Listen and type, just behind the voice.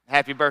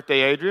Happy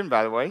birthday, Adrian,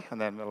 by the way, in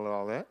the middle of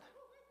all that.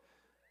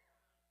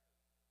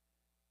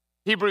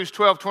 Hebrews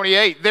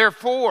 12:28,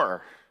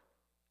 therefore,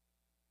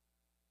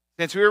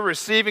 since we are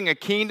receiving a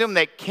kingdom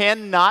that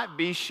cannot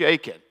be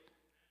shaken.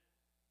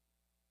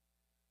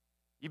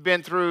 We've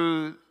been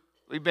through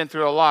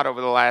a lot over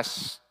the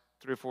last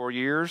 3 or 4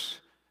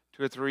 years,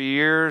 2 or 3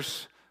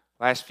 years,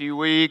 last few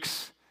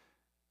weeks.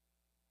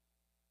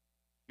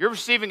 You're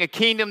receiving a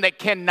kingdom that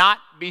cannot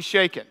be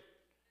shaken.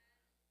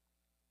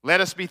 Let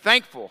us be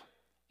thankful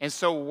and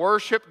so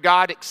worship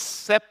God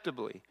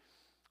acceptably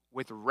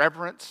with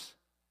reverence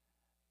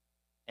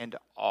and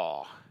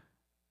awe.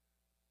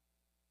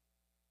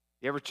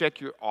 You ever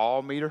check your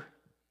awe meter?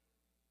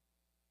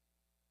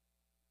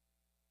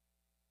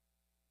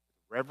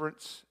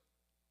 Reverence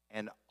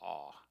and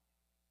awe.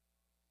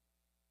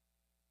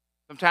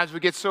 Sometimes we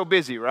get so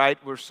busy, right?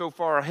 We're so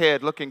far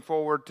ahead, looking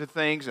forward to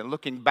things and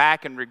looking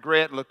back and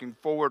regret, looking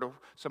forward to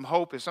some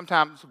hope. And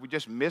sometimes we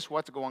just miss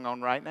what's going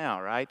on right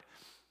now, right?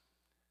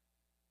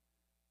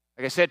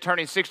 Like I said,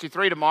 turning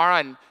 63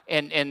 tomorrow,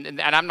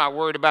 and I'm not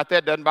worried about that.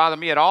 It doesn't bother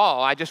me at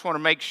all. I just want to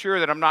make sure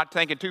that I'm not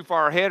thinking too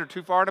far ahead or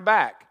too far in the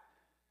back.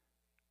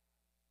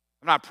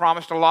 I'm not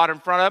promised a lot in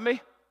front of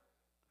me.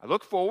 I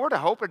look forward. I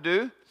hope I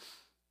do.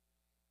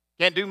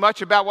 Can't do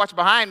much about what's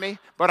behind me,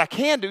 but I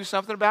can do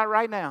something about it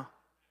right now.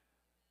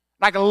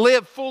 I can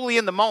live fully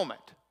in the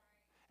moment.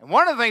 And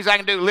one of the things I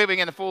can do living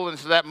in the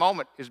fullness of that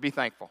moment is be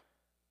thankful.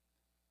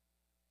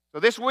 So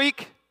this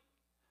week,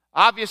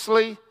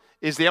 obviously,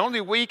 is the only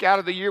week out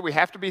of the year we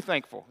have to be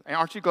thankful. And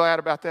aren't you glad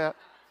about that?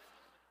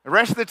 The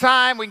rest of the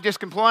time, we can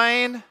just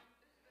complain,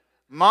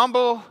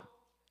 mumble,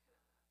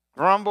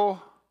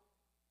 grumble.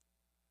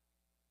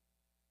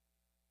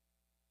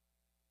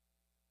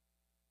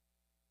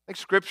 Like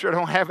Scripture, I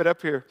don't have it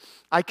up here.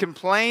 I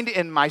complained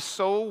and my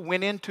soul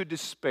went into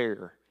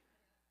despair.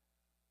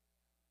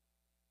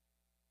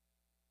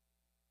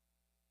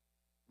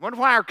 Wonder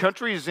why our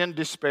country is in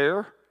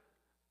despair?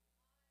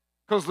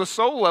 Because the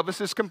soul of us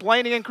is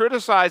complaining and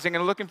criticizing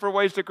and looking for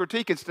ways to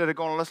critique instead of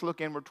going, let's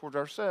look inward towards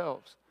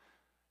ourselves.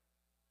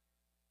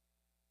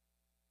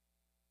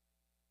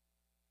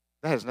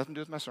 That has nothing to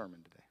do with my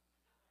sermon today.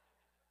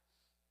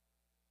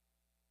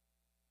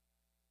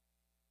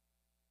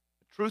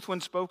 The truth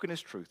when spoken is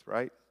truth,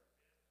 right?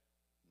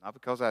 Not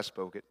because I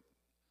spoke it.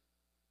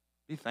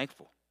 Be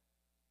thankful.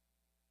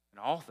 In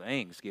all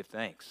things, give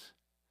thanks.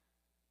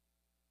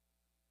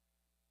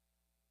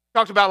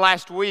 Talked about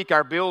last week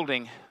our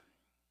building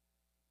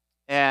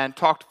and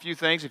talked a few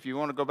things. If you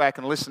want to go back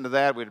and listen to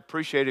that, we'd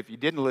appreciate it. If you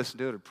didn't listen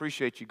to it, I'd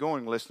appreciate you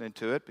going and listening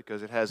to it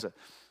because I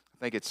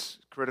think it's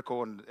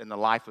critical in the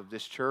life of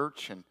this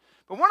church.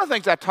 But one of the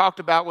things I talked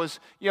about was,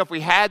 if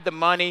we had the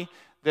money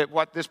that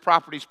what this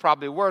property is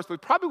probably worth, we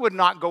probably would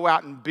not go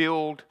out and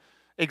build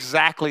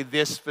exactly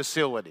this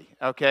facility,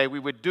 okay? We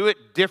would do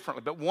it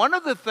differently. But one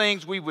of the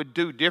things we would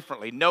do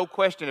differently, no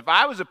question, if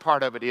I was a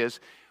part of it, is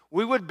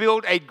we would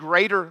build a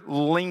greater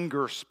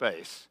linger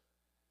space.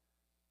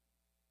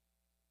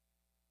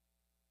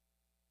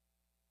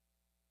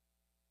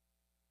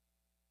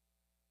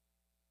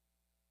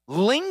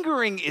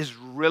 Lingering is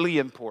really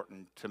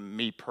important to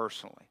me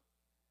personally.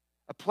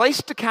 A place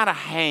to kind of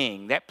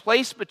hang, that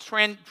place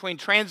between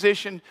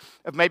transition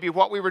of maybe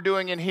what we were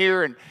doing in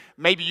here and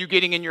maybe you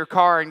getting in your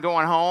car and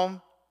going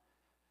home.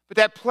 But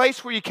that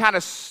place where you kind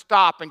of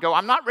stop and go,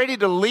 I'm not ready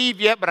to leave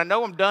yet, but I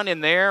know I'm done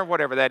in there,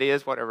 whatever that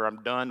is, whatever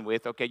I'm done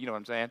with. Okay, you know what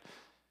I'm saying?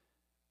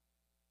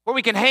 Where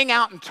we can hang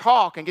out and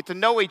talk and get to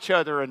know each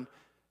other. And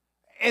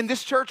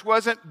this church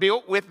wasn't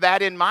built with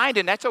that in mind,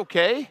 and that's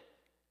okay.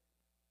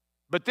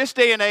 But this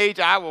day and age,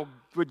 I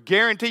would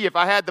guarantee you if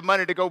I had the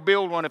money to go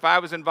build one, if I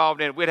was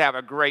involved in it, we'd have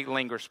a great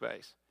linger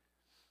space.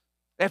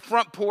 That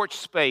front porch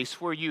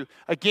space where you,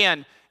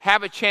 again,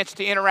 have a chance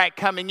to interact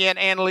coming in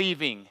and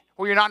leaving.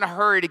 Where you're not in a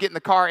hurry to get in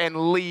the car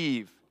and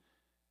leave.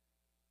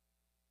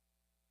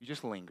 You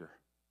just linger.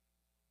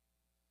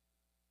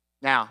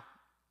 Now,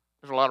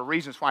 there's a lot of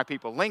reasons why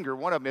people linger.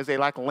 One of them is they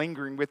like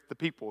lingering with the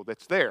people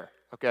that's there,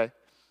 okay?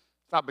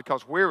 It's not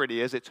because where it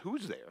is, it's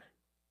who's there.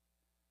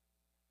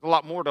 There's a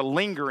lot more to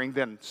lingering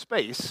than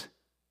space.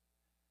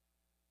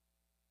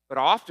 But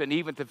often,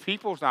 even if the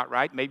people's not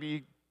right,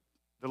 maybe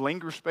the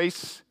linger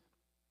space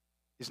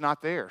is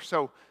not there.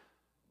 So,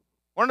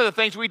 one of the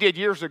things we did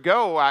years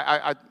ago,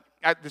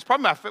 it's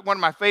probably one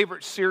of my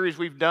favorite series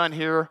we've done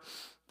here.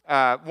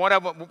 One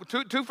of them,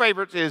 two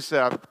favorites is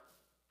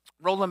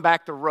Rolling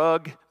Back the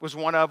Rug was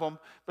one of them,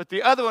 but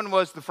the other one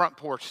was the Front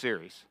Porch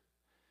series.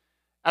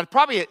 And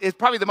it's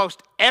probably the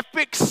most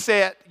epic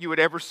set you would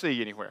ever see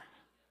anywhere.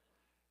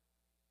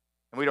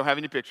 And we don't have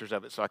any pictures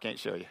of it, so I can't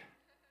show you.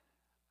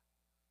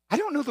 I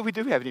don't know that we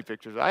do have any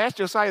pictures. I asked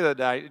Josiah the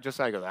other day.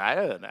 Josiah goes,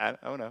 I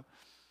don't know.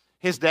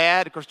 His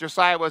dad, of course,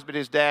 Josiah was, but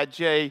his dad,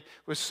 Jay,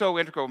 was so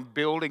integral in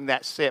building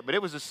that set. But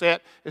it was a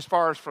set as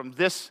far as from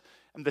this,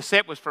 and the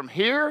set was from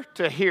here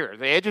to here,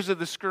 the edges of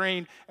the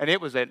screen, and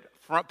it was a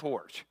front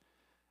porch.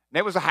 And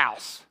it was a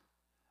house,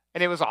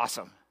 and it was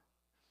awesome.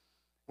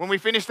 When we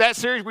finished that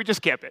series, we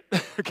just kept it,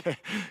 okay,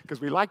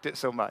 because we liked it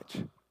so much.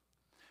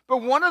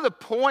 But one of the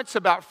points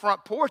about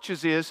front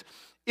porches is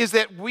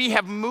that we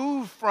have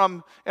moved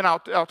from, and I'll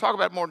talk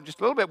about it more in just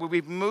a little bit, but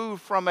we've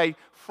moved from a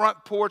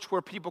front porch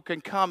where people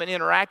can come and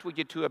interact with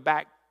you to a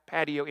back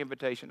patio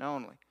invitation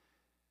only.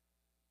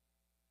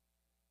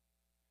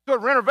 So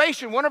at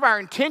Renovation, one of our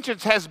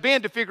intentions has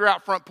been to figure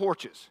out front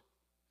porches.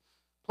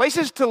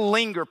 Places to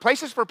linger,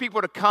 places for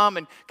people to come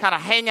and kind of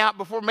hang out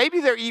before.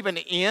 Maybe they're even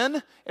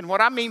in. And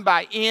what I mean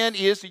by in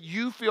is that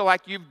you feel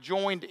like you've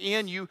joined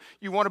in. You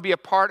want to be a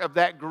part of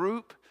that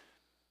group,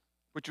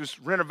 which was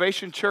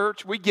Renovation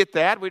Church. We get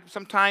that.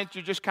 Sometimes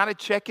you're just kind of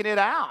checking it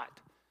out.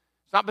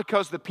 It's not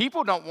because the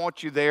people don't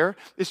want you there.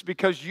 It's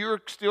because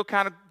you're still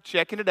kind of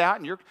checking it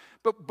out.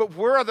 But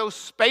where are those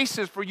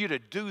spaces for you to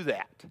do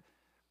that?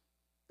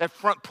 That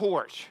front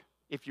porch,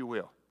 if you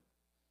will.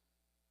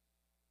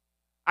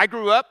 I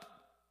grew up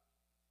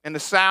in the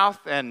South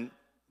and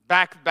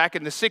back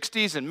in the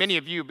 60s, and many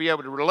of you will be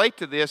able to relate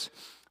to this.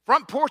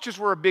 Front porches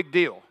were a big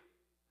deal.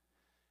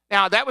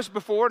 Now, that was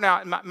before.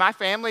 Now, my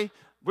family,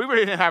 we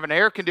didn't have an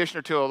air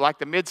conditioner till like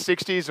the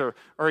mid-60s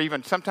or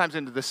even sometimes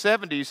into the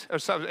 70s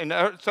or in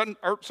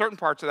certain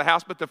parts of the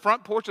house. But the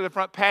front porch or the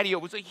front patio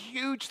was a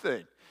huge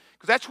thing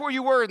because that's where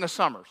you were in the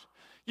summers.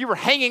 You were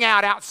hanging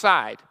out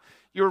outside.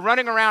 You were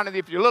running around, and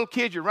if you're a little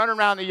kid, you're running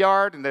around the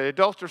yard, and the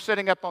adults are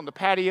sitting up on the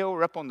patio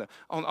or up on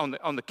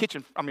the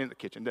kitchen.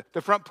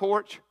 The front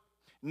porch.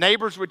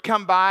 Neighbors would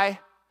come by.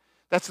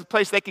 That's the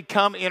place they could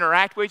come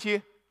interact with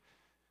you.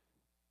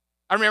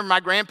 I remember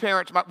my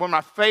grandparents. One of my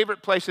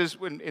favorite places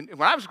when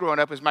I was growing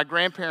up is my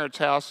grandparents'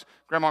 house,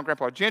 Grandma and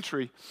Grandpa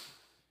Gentry.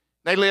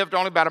 They lived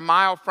only about a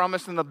mile from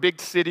us in the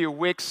big city of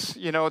Wicks.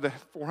 The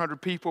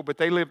 400 people, but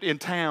they lived in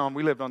town.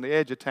 We lived on the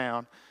edge of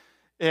town.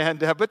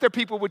 But their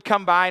people would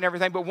come by and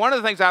everything. But one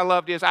of the things I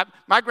loved is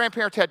my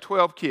grandparents had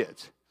 12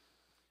 kids.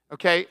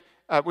 Okay,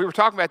 we were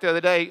talking about the other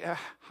day.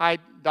 Hi,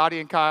 Dottie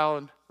and Kyle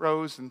and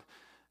Rose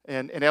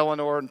and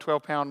Eleanor and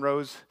 12-pound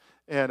Rose.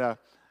 And I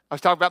was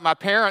talking about my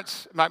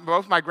parents.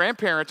 Both my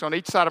grandparents on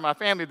each side of my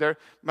family.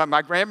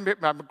 My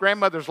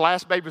grandmother's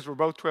last babies were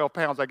both 12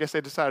 pounds. I guess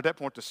they decided at that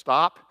point to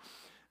stop.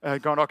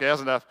 Going, okay, that's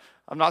enough.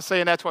 I'm not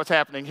saying that's what's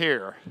happening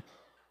here.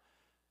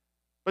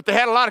 But they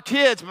had a lot of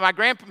kids. My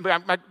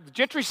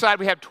Gentry side,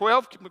 we had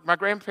 12. My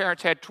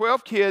grandparents had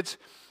 12 kids,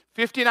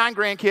 59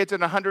 grandkids,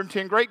 and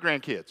 110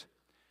 great-grandkids.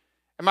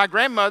 And my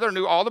grandmother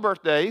knew all the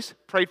birthdays,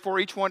 prayed for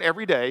each one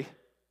every day.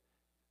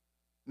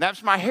 And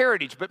that's my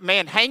heritage. But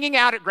man, hanging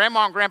out at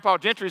Grandma and Grandpa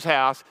Gentry's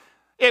house,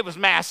 it was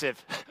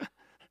massive.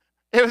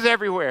 It was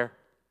everywhere.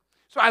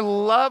 So I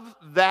love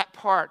that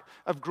part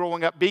of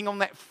growing up, being on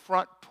that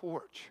front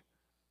porch.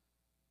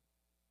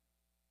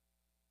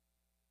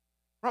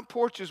 Front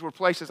porches were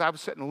places I would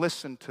sit and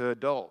listen to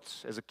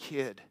adults as a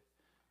kid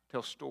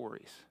tell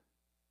stories.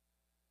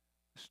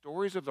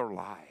 Stories of their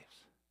lives.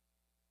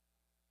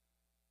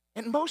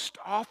 And most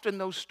often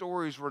those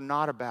stories were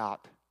not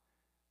about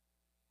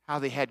how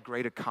they had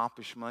great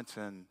accomplishments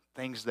and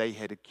things they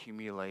had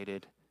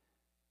accumulated.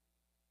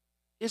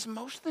 It's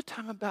most of the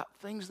time about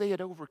things they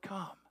had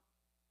overcome,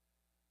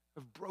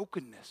 of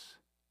brokenness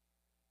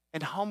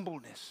and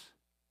humbleness,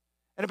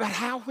 and about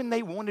how when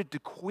they wanted to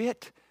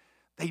quit,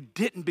 they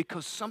didn't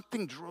because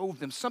something drove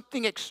them,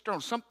 something external,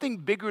 something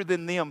bigger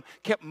than them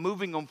kept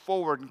moving them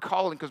forward and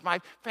calling. Because my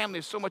family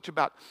is so much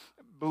about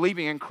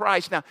believing in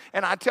Christ. Now,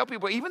 and I tell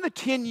people, even the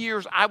 10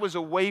 years I was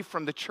away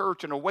from the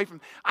church and away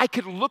from, I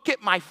could look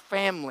at my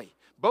family,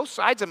 both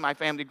sides of my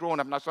family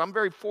growing up. Now, so I'm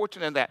very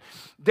fortunate in that.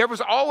 There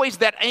was always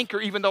that anchor,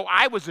 even though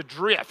I was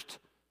adrift.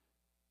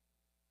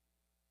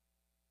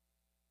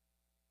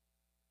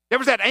 There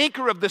was that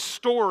anchor of the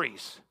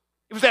stories.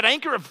 It was that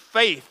anchor of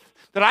faith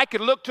that I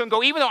could look to and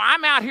go, even though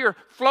I'm out here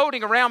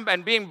floating around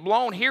and being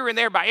blown here and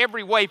there by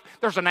every wave,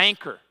 there's an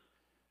anchor.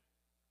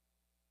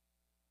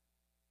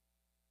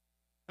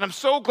 And I'm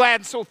so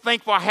glad and so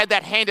thankful I had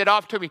that handed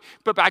off to me.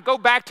 But I go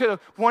back to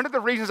one of the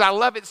reasons I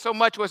love it so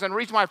much was, and the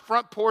reason why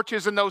front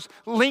porches and those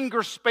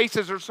linger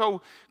spaces are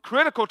so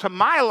critical to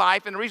my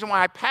life, and the reason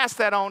why I pass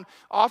that on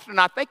often,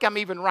 I think I'm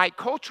even right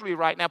culturally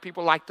right now,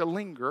 people like to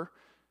linger.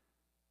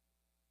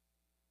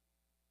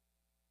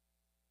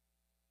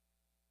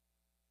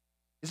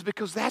 Is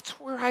because that's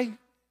where I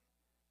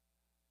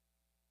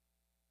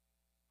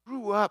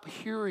grew up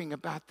hearing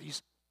about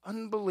these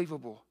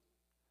unbelievable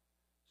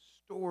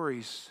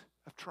stories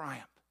of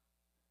triumph.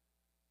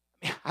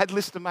 I'd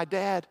listen to my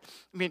dad.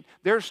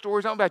 There are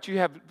stories, I don't know about you,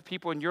 have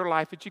people in your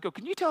life that you go,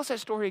 can you tell us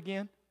that story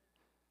again?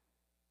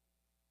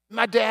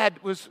 My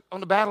dad was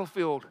on the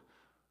battlefield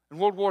in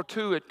World War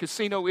II at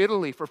Cassino,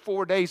 Italy for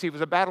 4 days. He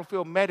was a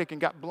battlefield medic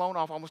and got blown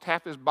off. Almost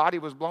half his body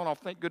was blown off.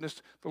 Thank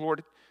goodness the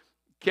Lord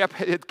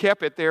kept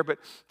it there, but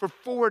for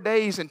 4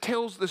 days, and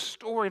tells the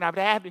story.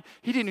 And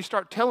he didn't even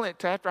start telling it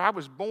till after I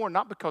was born,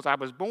 not because I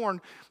was born,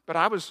 but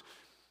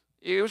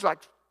it was like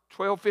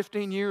 12,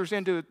 15 years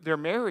into their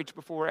marriage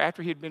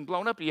after he had been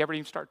blown up, he ever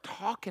even started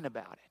talking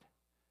about it.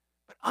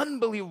 But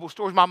unbelievable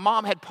stories. My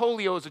mom had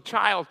polio as a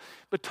child,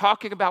 but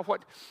talking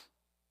about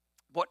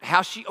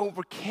how she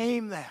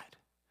overcame that.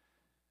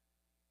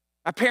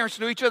 My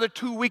parents knew each other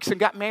 2 weeks and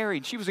got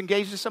married. She was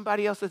engaged to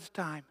somebody else at the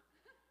time.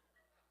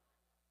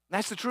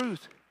 That's the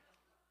truth.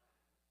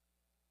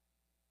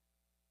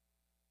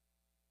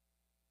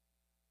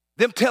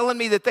 Them telling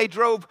me that they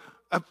drove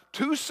a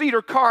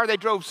 2-seater car, they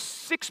drove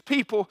 6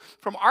 people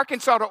from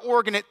Arkansas to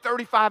Oregon at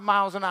 35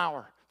 miles an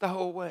hour the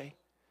whole way.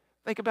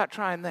 Think about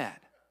trying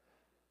that.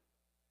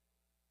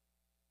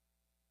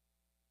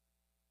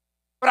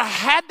 But I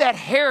had that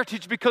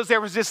heritage because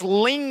there was this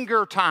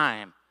linger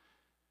time.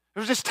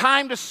 There was this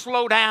time to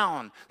slow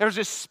down. There was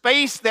this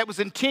space that was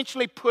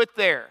intentionally put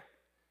there.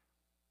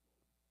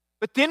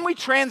 But then we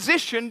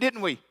transitioned,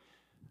 didn't we?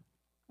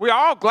 We're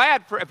all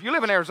glad for, if you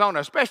live in Arizona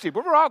especially,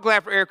 but we're all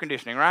glad for air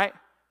conditioning, right?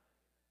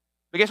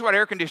 But guess what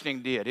air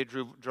conditioning did? It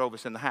drove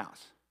us in the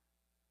house.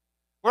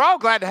 We're all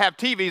glad to have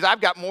TVs. I've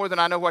got more than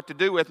I know what to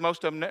do with.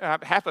 Most of them,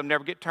 half of them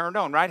never get turned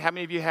on, right? How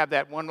many of you have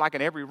that one like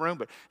in every room,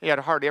 but you had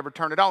to hardly ever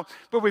turn it on?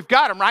 But we've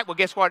got them, right? Well,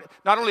 guess what?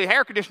 Not only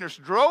air conditioning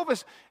drove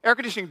us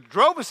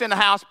in the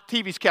house,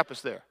 TVs kept us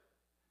there.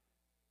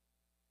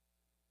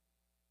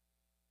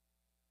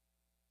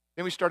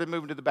 Then we started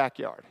moving to the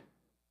backyard.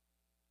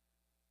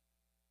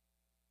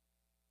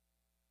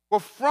 Well,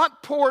 front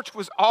porch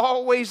was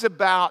always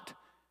about,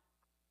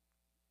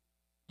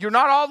 you're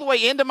not all the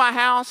way into my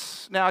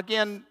house. Now,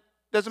 again,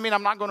 doesn't mean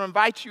I'm not going to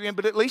invite you in,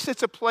 but at least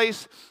it's a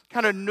place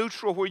kind of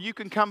neutral where you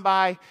can come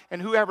by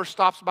and whoever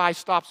stops by,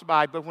 stops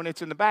by. But when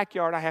it's in the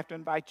backyard, I have to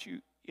invite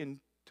you into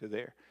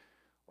there.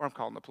 Or I'm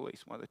calling the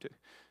police, one of the two.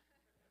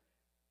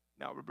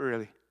 No, but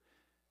really,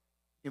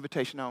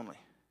 invitation only.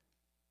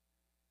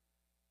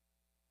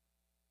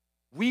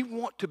 We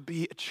want to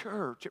be a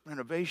church at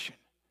Renovation,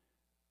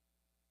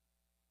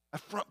 a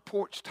front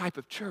porch type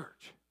of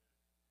church,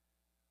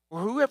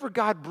 where whoever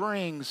God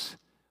brings,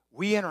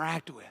 we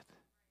interact with.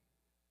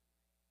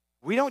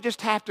 We don't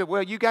just have to,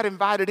 well, you got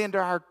invited into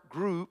our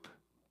group.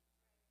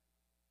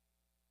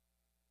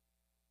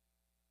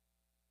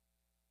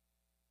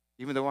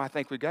 Even though I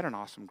think we've got an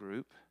awesome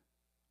group.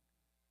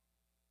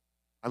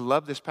 I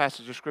love this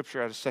passage of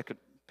Scripture out of 2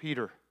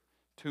 Peter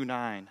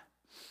 2:9.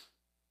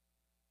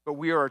 But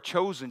we are a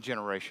chosen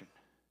generation,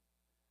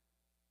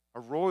 a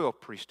royal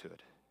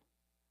priesthood,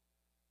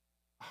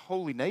 a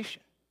holy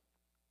nation,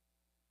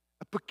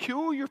 a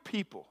peculiar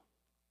people,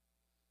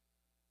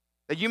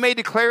 that you may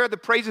declare the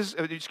praises,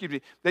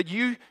 that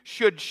you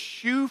should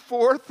shew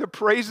forth the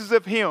praises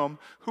of him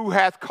who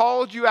hath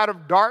called you out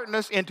of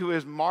darkness into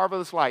his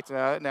marvelous light.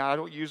 Now I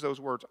don't use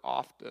those words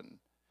often.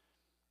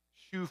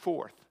 Shew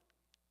forth.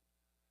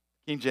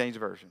 King James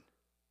Version.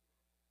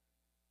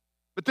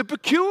 But the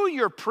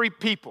peculiar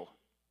people,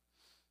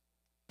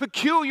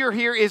 peculiar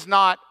here is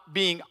not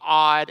being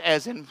odd,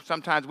 as in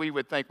sometimes we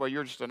would think, well,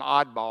 you're just an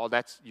oddball.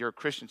 You're a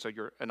Christian, so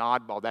you're an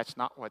oddball. That's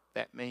not what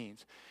that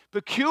means.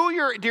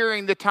 Peculiar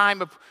during the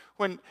time of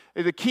when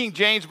the King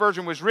James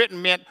Version was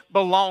written meant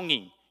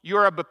belonging.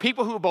 You're a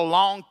people who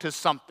belong to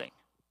something.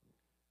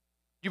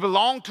 You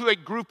belong to a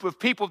group of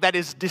people that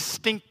is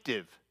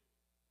distinctive.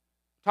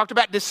 Talked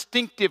about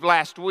distinctive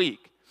last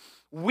week.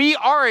 We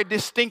are a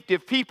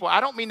distinctive people.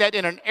 I don't mean that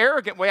in an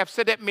arrogant way. I've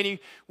said that many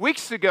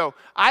weeks ago.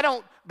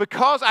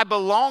 Because I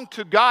belong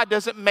to God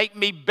doesn't make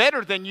me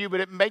better than you, but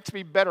it makes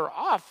me better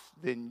off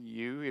than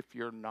you if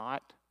you're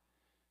not.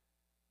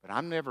 But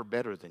I'm never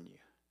better than you.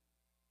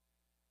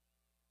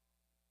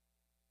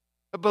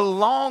 A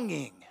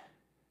belonging.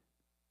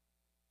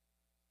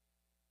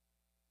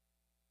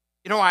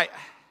 You know, I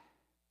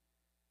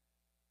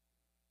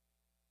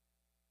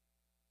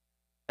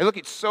look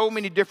at so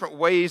many different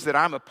ways that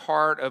I'm a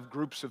part of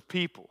groups of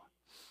people.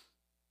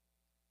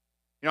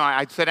 You know,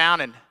 I'd sit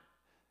down and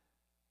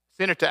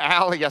send it to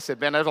Allie. I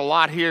said, man, there's a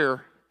lot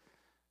here.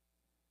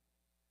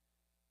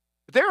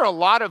 But there are a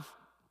lot of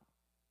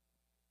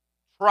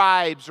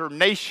tribes or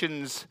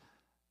nations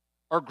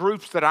or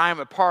groups that I am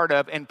a part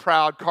of and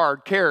proud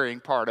card-carrying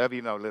part of,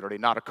 even though literally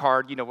not a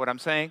card, you know what I'm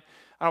saying?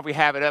 I don't know if we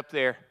have it up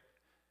there.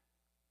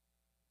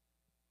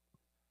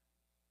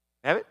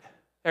 Have it?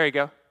 There you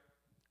go.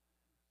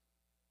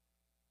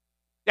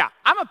 Yeah,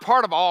 I'm a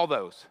part of all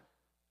those.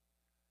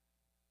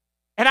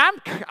 And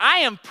I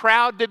am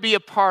proud to be a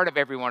part of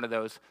every one of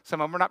those.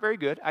 Some of them are not very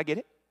good, I get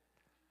it.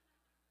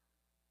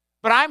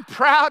 But I'm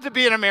proud to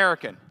be an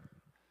American.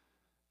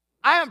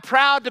 I am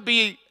proud to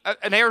be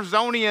an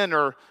Arizonian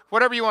or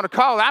whatever you want to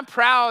call it. I'm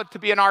proud to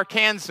be an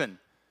Arkansan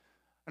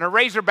and a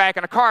Razorback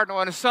and a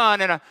Cardinal and a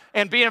Sun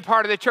and being a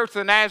part of the Church of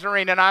the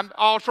Nazarene and I'm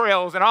All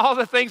Trails and all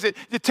the things that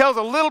it tells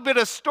a little bit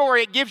of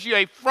story. It gives you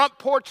a front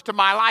porch to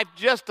my life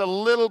just a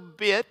little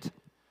bit.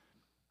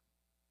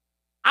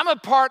 I'm a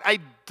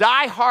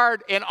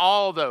diehard in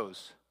all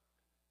those.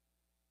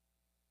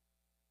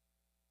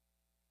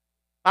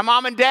 My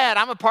mom and dad,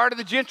 I'm a part of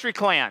the Gentry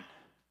clan.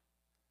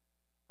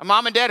 My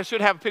mom and dad, I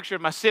should have a picture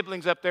of my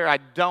siblings up there. I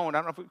don't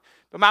know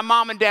but my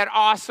mom and dad,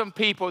 awesome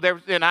people. They're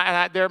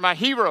my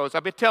heroes.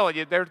 I've been telling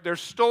you, their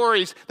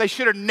stories, they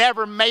should have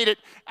never made it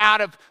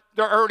out of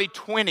their early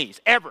 20s,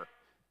 ever.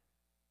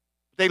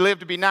 They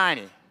lived to be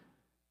 90.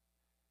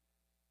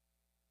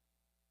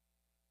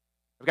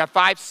 I've got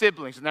 5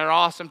 siblings, and they're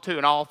awesome too,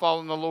 and all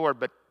following the Lord.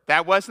 But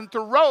That wasn't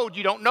the road.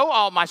 You don't know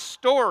all my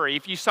story.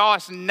 If you saw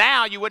us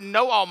now, you wouldn't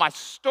know all my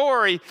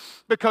story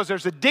because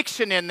there's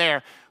addiction in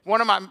there.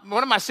 One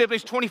of my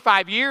siblings,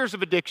 25 years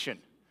of addiction.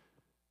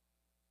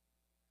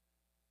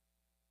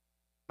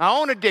 My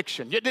own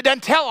addiction. It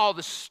doesn't tell all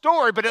the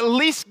story, but at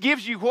least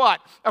gives you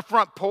what? A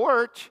front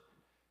porch.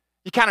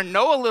 You kind of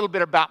know a little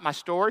bit about my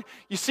story.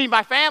 You see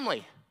my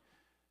family.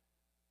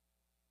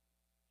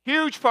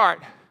 Huge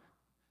part.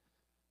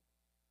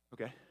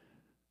 Okay.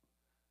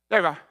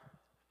 There we are.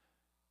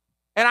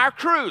 And our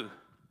crew.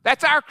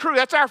 That's our crew.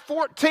 That's our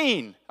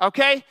 14,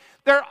 okay?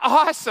 They're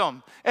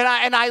awesome. And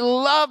I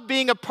love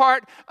being a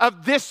part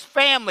of this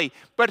family.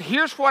 But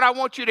here's what I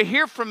want you to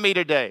hear from me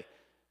today.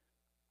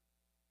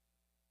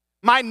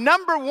 My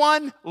number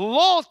one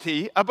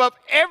loyalty above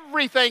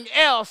everything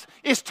else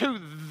is to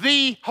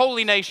the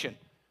holy nation.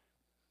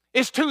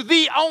 It's to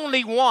the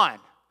only one.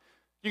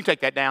 You can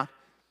take that down.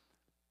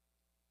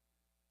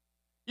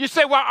 You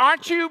say, well,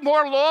 aren't you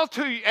more loyal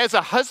to as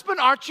a husband?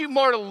 Aren't you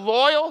more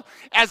loyal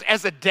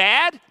as a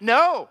dad?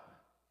 No.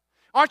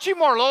 Aren't you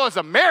more loyal as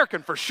an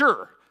American for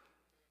sure?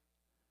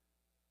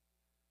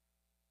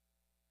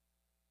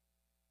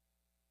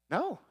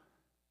 No.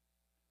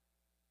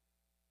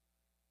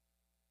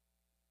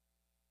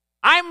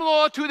 I'm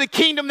loyal to the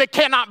kingdom that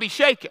cannot be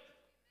shaken.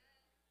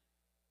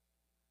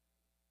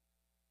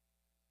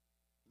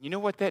 You know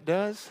what that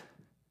does?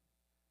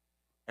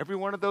 Every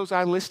one of those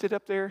I listed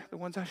up there, the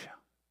ones I show,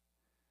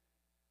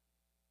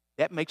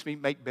 that makes me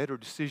make better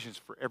decisions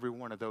for every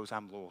one of those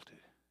I'm loyal to.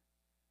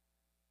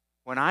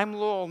 When I'm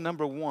loyal,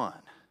 number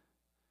one,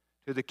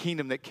 to the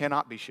kingdom that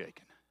cannot be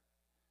shaken,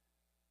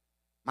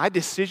 my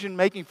decision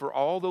making for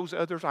all those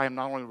others I am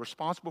not only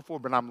responsible for,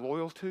 but I'm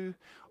loyal to,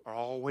 are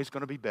always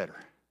going to be better.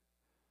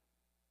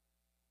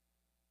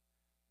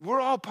 We're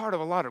all part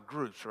of a lot of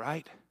groups,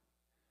 right?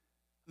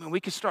 I mean, we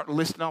could start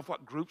listing off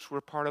what groups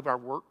we're part of, our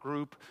work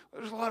group.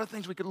 There's a lot of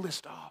things we could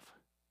list off.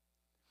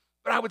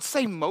 But I would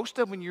say most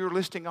of them you're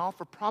listing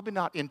off are probably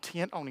not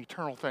intent on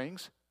eternal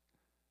things.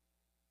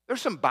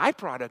 There's some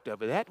byproduct of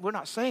that. We're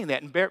not saying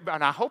that.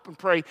 And I hope and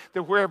pray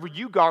that wherever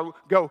you go,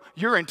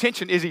 your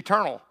intention is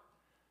eternal.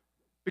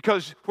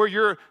 Because where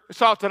you're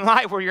salt and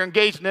light, where you're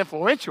engaged and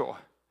influential.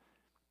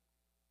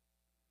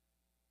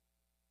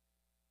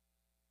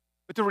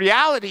 But the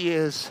reality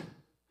is,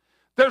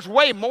 there's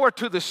way more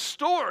to the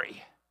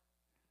story.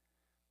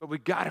 But we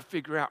got to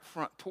figure out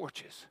front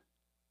porches.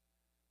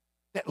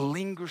 That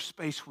linger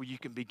space where you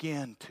can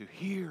begin to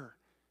hear.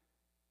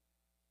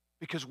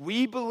 Because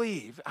we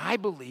believe, I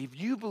believe,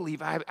 you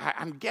believe,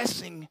 I'm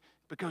guessing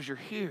because you're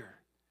here,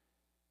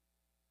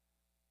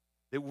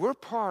 that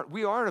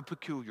we are a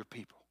peculiar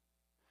people.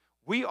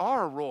 We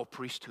are a royal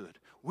priesthood.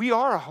 We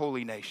are a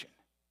holy nation.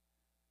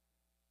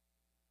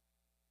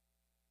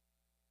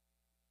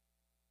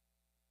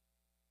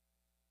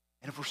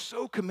 And if we're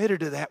so committed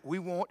to that, we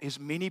want as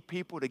many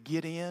people to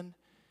get in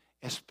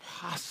as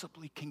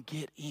possibly can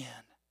get in.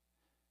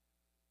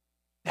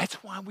 That's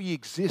why we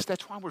exist.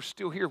 That's why we're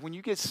still here. When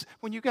you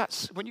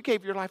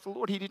gave your life to the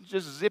Lord, He didn't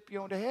just zip you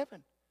onto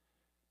heaven.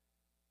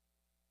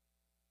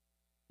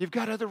 You've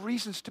got other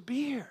reasons to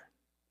be here.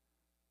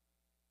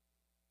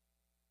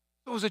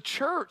 So as a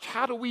church,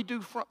 how do we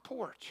do front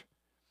porch?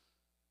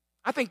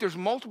 I think there's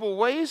multiple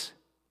ways.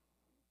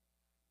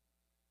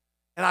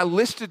 And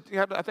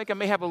I think I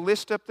may have a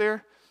list up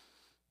there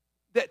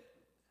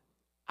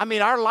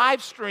our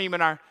live stream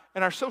and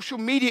our social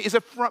media is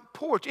a front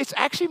porch. It's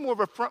actually more of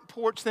a front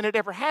porch than it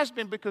ever has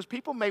been because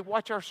people may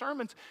watch our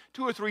sermons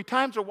 2 or 3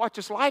 times or watch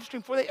us live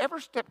stream before they ever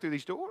step through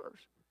these doors.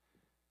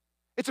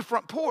 It's a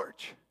front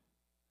porch.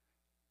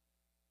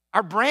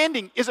 Our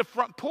branding is a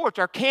front porch.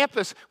 Our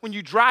campus, when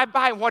you drive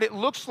by and what it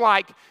looks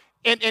like,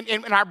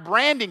 and our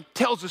branding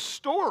tells a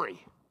story.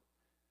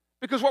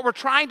 Because what we're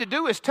trying to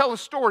do is tell a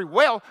story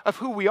well of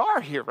who we are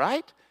here,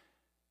 right?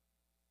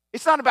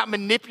 It's not about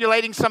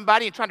manipulating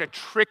somebody and trying to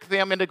trick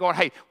them into going,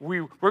 hey,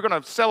 we're going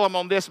to sell them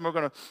on this and we're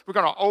going to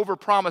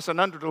overpromise and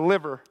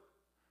underdeliver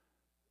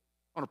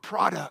on a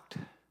product.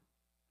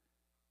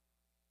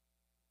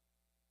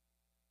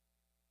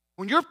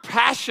 When you're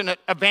passionate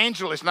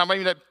evangelist, and I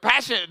mean a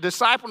passionate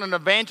disciple and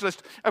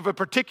evangelist of a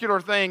particular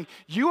thing,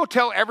 you will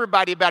tell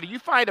everybody about it. You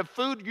find a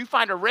food, you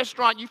find a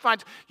restaurant,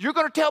 you're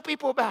going to tell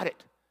people about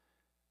it.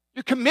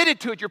 You're committed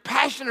to it. You're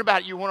passionate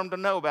about it. You want them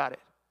to know about it.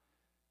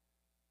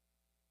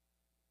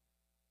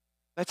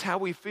 That's how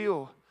we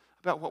feel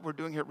about what we're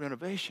doing here at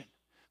Renovation.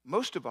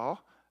 Most of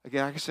all,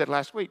 again, like I said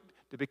last week,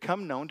 to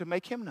become known, to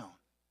make Him known.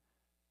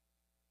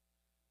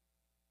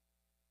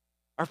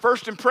 Our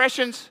first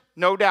impressions,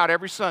 no doubt,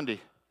 every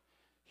Sunday.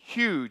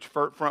 Huge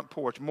front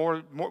porch.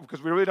 More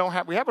because we really don't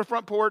have, we have a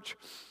front porch,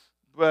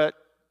 but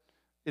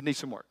it needs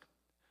some work.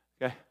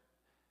 Okay?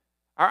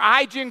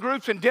 Our iGen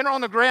groups and dinner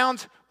on the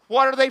grounds,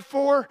 what are they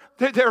for?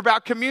 They're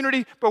about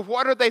community, but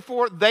what are they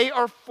for? They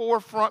are for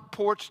front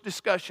porch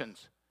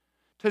discussions.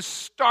 To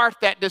start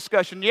that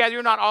discussion. Yeah,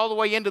 you're not all the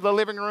way into the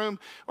living room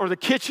or the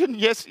kitchen,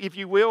 yes, if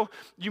you will.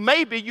 You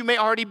may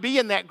already be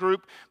in that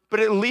group, but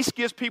it at least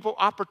gives people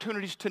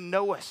opportunities to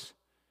know us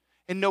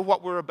and know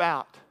what we're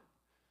about.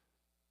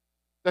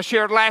 As I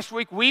shared last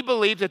week, we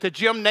believe that the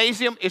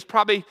gymnasium is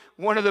probably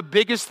one of the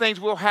biggest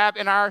things we'll have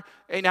on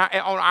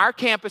our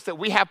campus that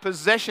we have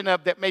possession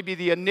of, that may be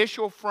the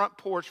initial front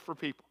porch for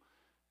people.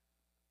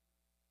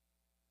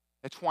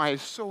 That's why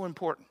it's so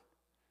important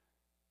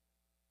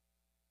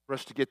for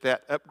us to get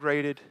that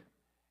upgraded,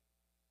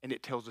 and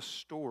it tells a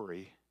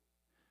story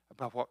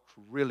about what's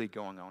really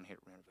going on here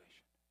at Renovation.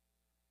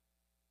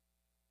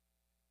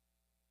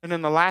 And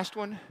then the last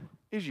one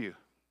is you.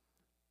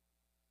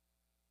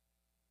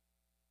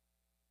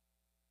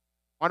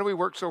 Why do we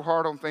work so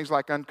hard on things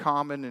like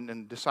Uncommon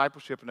and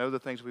discipleship and other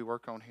things we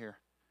work on here?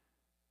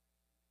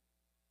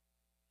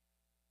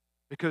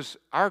 Because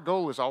our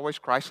goal is always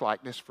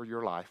Christ-likeness for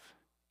your life.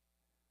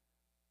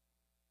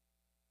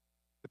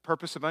 The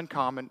purpose of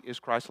Uncommon is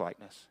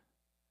Christ-likeness.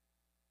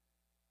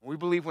 We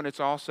believe when it's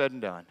all said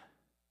and done,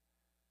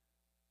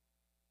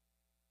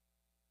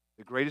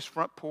 the greatest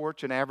front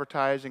porch in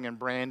advertising and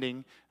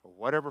branding, or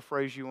whatever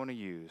phrase you want to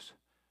use,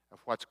 of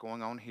what's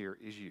going on here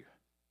is you.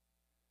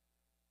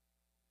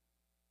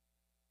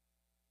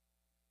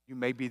 You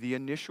may be the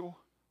initial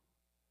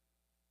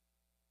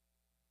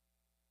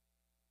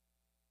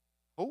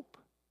hope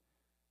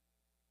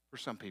for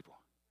some people.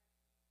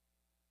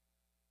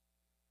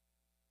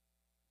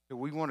 So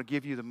we want to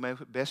give you the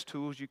best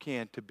tools you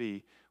can to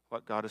be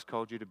what God has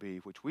called you to be,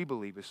 which we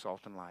believe is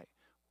salt and light,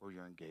 where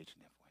you're engaged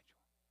and influential.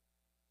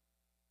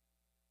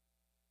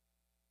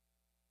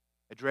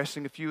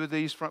 Addressing a few of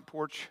these front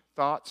porch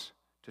thoughts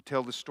to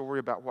tell the story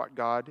about what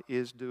God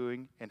is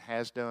doing and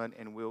has done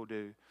and will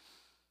do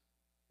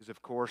is,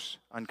 of course,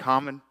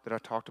 Uncommon that I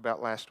talked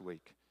about last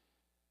week.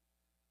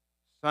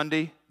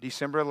 Sunday,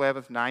 December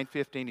 11th,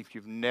 9:15. If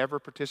you've never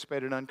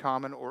participated in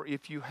Uncommon, or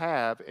if you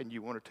have and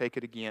you want to take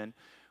it again,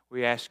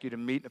 we ask you to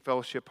meet in the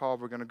fellowship hall.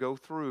 We're going to go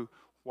through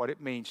what it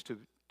means to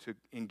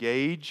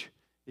engage,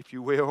 if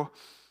you will,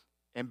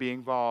 and be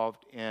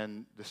involved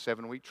in the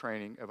 7-week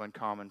training of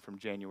Uncommon from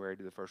January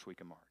to the first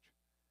week of March.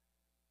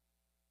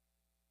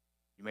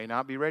 You may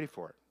not be ready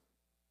for it.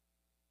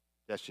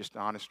 That's just the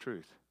honest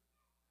truth.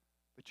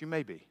 But you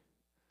may be.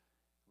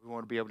 We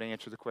want to be able to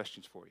answer the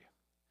questions for you.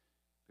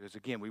 Because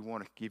again, we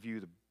want to give you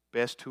the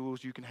best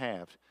tools you can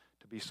have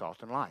to be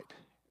salt and light.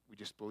 We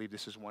just believe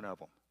this is one of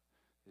them.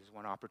 This is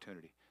one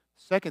opportunity.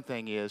 Second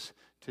thing is,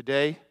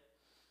 today,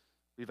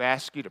 we've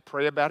asked you to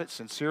pray about it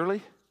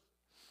sincerely.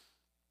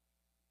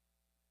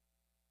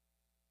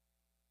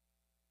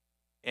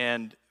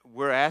 And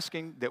we're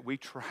asking that we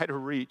try to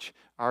reach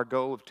our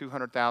goal of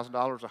 $200,000,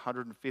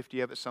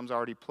 150 of it, some's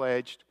already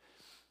pledged.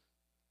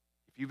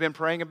 If you've been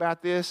praying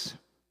about this,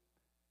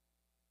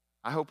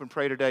 I hope and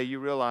pray today you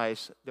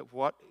realize that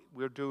what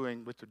we're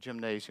doing with the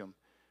gymnasium,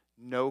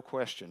 no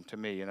question to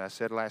me, and I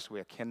said last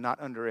week, I cannot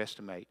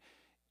underestimate,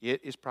 it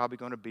is probably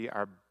going to be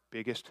our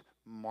biggest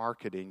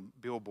marketing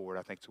billboard,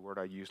 I think is the word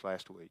I used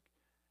last week,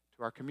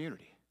 to our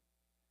community.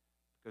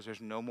 Because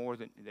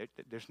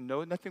there's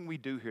nothing we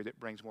do here that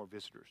brings more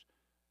visitors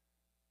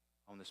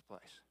on this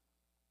place.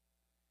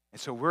 And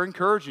so we're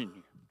encouraging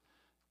you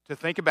to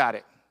think about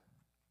it.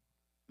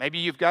 Maybe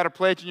you've got a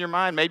pledge in your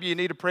mind. Maybe you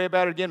need to pray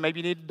about it again. Maybe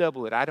you need to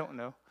double it. I don't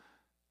know.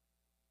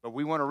 But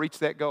we want to reach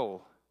that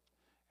goal.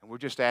 And we're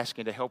just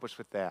asking to help us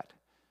with that.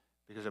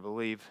 Because I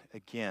believe,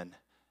 again,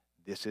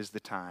 this is the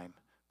time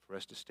for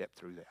us to step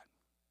through that.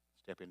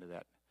 Step into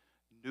that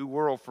new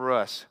world for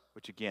us,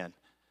 which again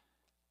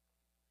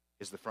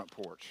is the front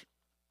porch.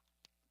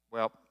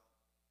 Well,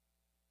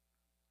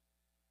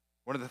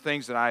 one of the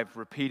things that I've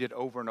repeated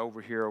over and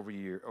over here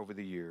over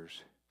the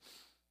years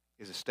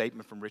is a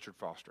statement from Richard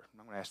Foster.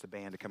 I'm going to ask the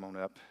band to come on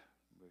up.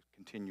 We'll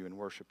continue in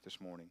worship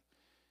this morning.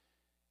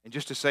 And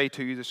just to say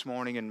to you this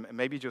morning, and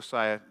maybe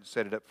Josiah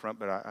said it up front,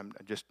 but I'm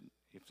just,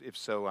 if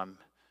so, I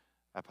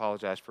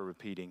apologize for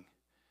repeating.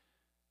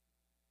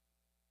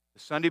 The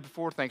Sunday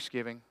before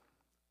Thanksgiving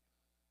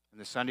and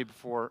the Sunday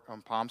before,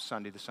 on Palm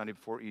Sunday, the Sunday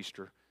before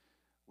Easter,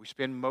 we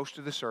spend most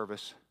of the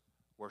service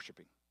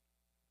worshiping.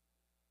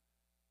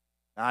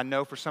 Now, I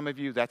know for some of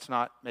you that's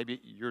not maybe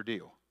your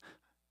deal.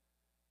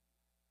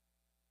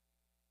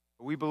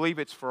 But we believe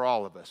it's for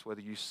all of us,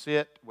 whether you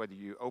sit, whether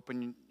you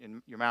open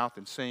your mouth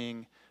and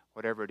sing,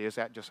 whatever it is.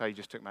 That just how you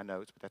just took my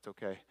notes, but that's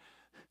okay.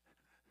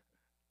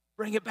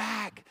 Bring it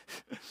back.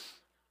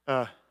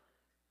 But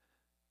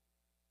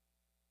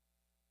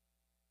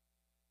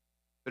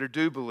I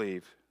do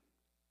believe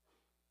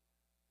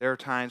there are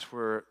times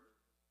where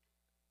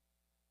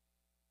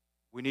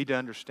we need to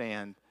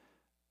understand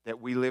that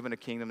we live in a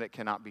kingdom that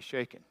cannot be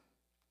shaken,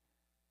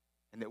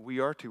 and that we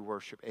are to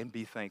worship and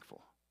be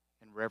thankful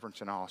and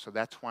reverence and awe. So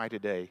that's why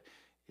today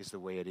is the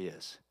way it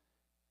is.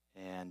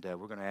 And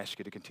we're going to ask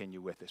you to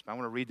continue with this. But I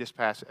want to read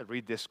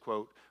this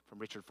quote from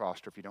Richard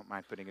Foster, if you don't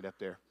mind putting it up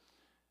there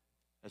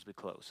as we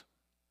close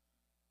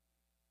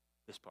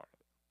this part of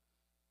it.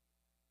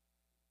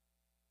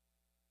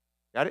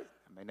 Got it?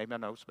 I may need my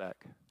notes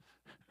back.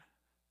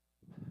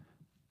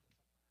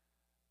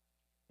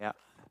 Yeah.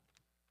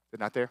 Is it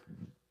not there?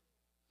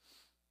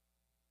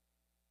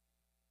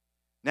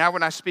 Now,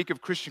 when I speak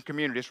of Christian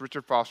community, it's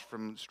Richard Foster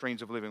from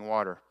Streams of Living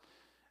Water.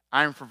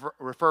 I am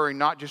referring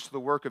not just to the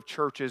work of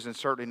churches, and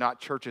certainly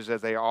not churches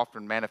as they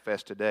often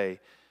manifest today.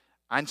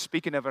 I'm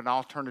speaking of an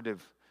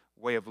alternative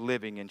way of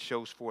living and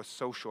shows forth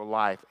social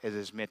life as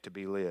is meant to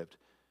be lived.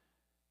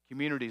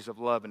 Communities of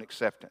love and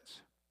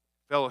acceptance,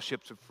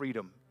 fellowships of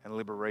freedom and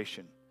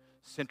liberation,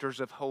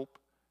 centers of hope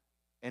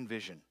and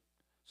vision,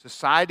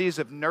 societies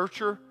of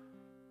nurture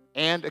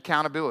and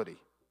accountability,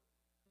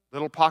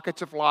 little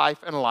pockets of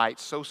life and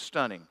light so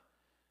stunning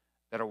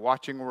that a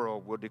watching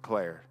world will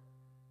declare,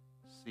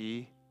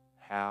 see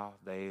how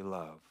they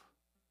love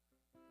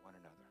one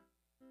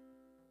another.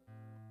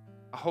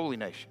 A holy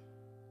nation,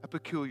 a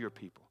peculiar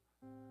people,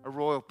 a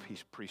royal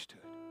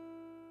priesthood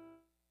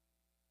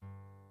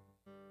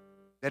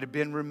that had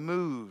been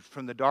removed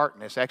from the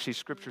darkness. Actually,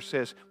 Scripture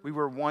says we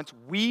were once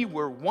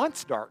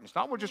darkness.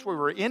 Not just we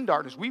were in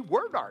darkness, we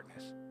were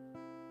darkness.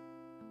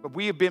 But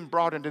we have been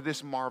brought into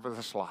this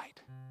marvelous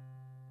light.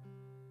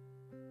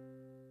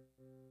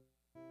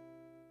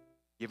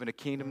 Given a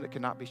kingdom that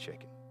cannot be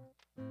shaken.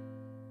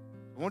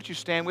 Won't you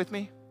stand with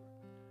me?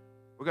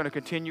 We're going to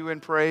continue in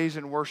praise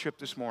and worship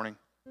this morning.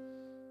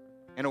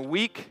 In a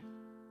week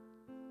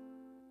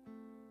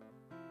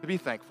to be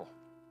thankful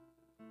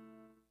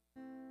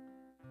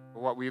for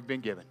what we have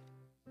been given.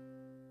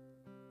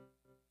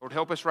 Lord,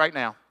 help us right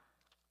now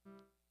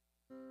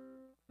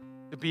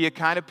to be a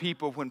kind of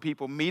people when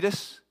people meet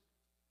us,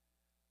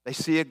 they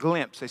see a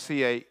glimpse, they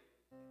see a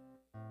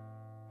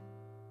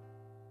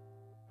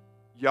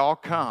y'all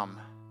come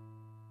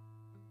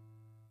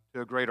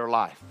to a greater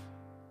life.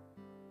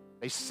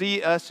 They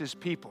see us as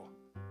people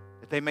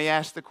that they may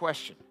ask the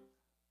question,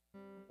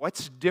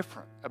 what's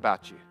different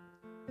about you?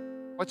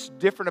 What's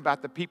different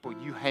about the people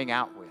you hang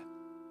out with?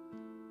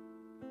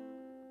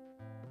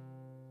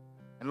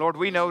 And Lord,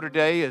 we know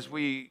today as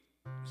we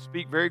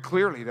speak very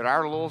clearly that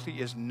our loyalty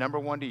is number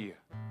one to you.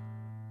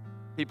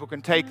 People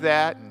can take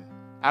that and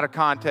out of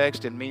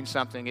context and mean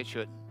something it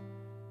shouldn't.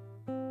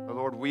 But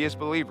Lord, we as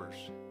believers,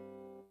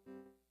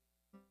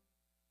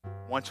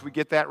 once we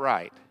get that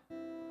right,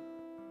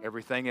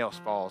 everything else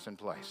falls in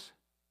place.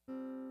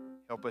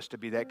 Help us to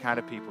be that kind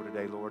of people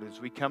today, Lord,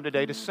 as we come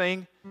today to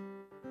sing,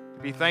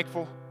 to be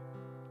thankful,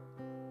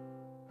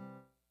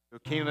 to a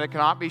kingdom that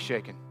cannot be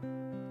shaken.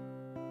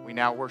 We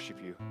now worship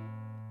you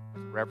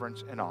with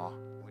reverence and awe.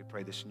 We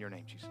pray this in your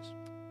name, Jesus.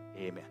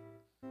 Amen.